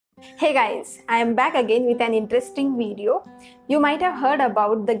Hey guys, I am back again with an interesting video. You might have heard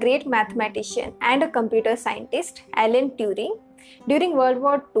about the great mathematician and a computer scientist Alan Turing. During World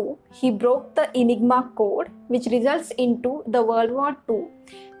War II, he broke the Enigma code, which results into the World War II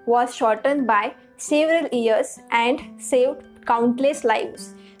was shortened by several years and saved countless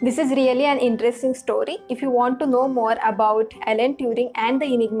lives. This is really an interesting story. If you want to know more about Alan Turing and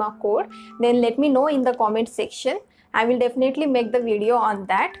the Enigma code, then let me know in the comment section. I will definitely make the video on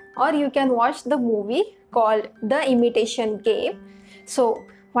that, or you can watch the movie called The Imitation Game. So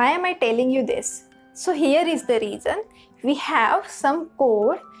why am I telling you this? So here is the reason. We have some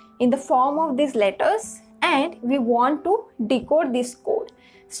code in the form of these letters and we want to decode this code.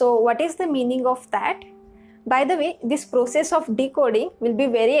 So what is the meaning of that? By the way, this process of decoding will be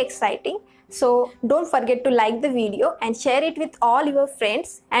very exciting. So don't forget to like the video and share it with all your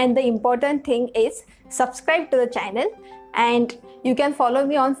friends. And the important thing is subscribe to the channel, and you can follow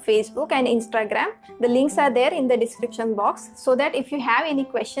me on Facebook and Instagram. The links are there in the description box, so that if you have any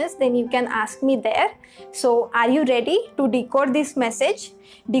questions, then you can ask me there. So are you ready to decode this message?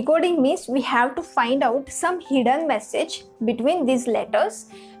 Decoding means we have to find out some hidden message between these letters.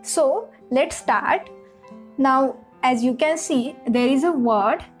 So let's start. Now, as you can see, there is a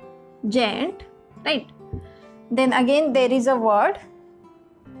word gent, right? Then again there is a word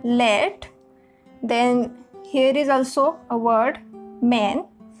let. Then here is also a word man.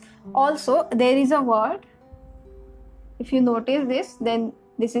 Also there is a word, if you notice this, then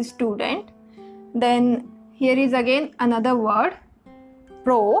this is student. Then here is again another word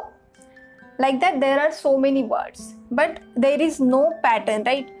pro. Like that, there are so many words, but there is no pattern,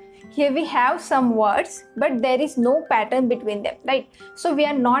 right? Here we have some words, but there is no pattern between them, right? So we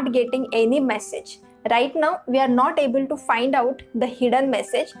are not getting any message. Right now, we are not able to find out the hidden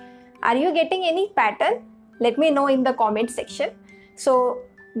message. Are you getting any pattern? Let me know in the comment section. So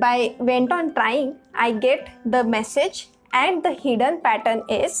by went on trying, I get the message, and the hidden pattern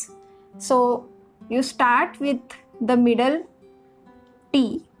is, so you start with the middle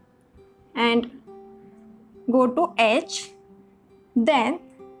T and go to H, then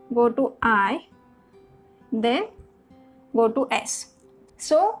go to I, then go to S.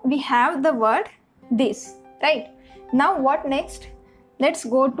 So we have the word this, right? Now what next? Let's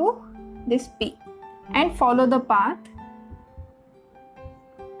go to this P and follow the path.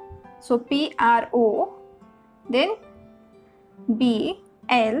 So P R O, then B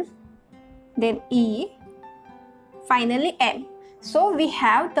L, then E, finally M. So we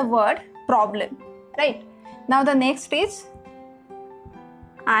have the word problem, right? Now the next is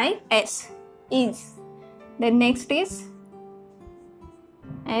is, is. Then next is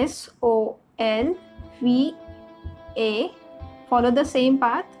SOLVA. Follow the same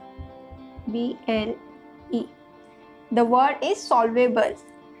path, BLE. The word is solvable.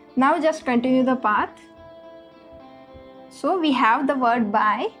 Now just continue the path. So we have the word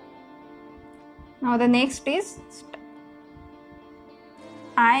by. Now the next is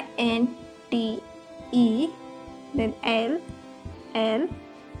INTE, then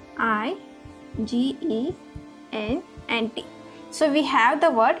LIGENT. So we have the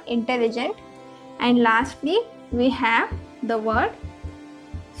word intelligent, and lastly we have the word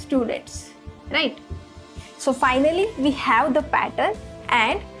students, right? So finally we have the pattern,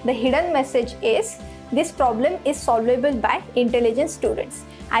 and the hidden message is this problem is solvable by intelligent students.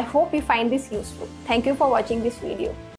 I hope you find this useful. Thank you for watching this video.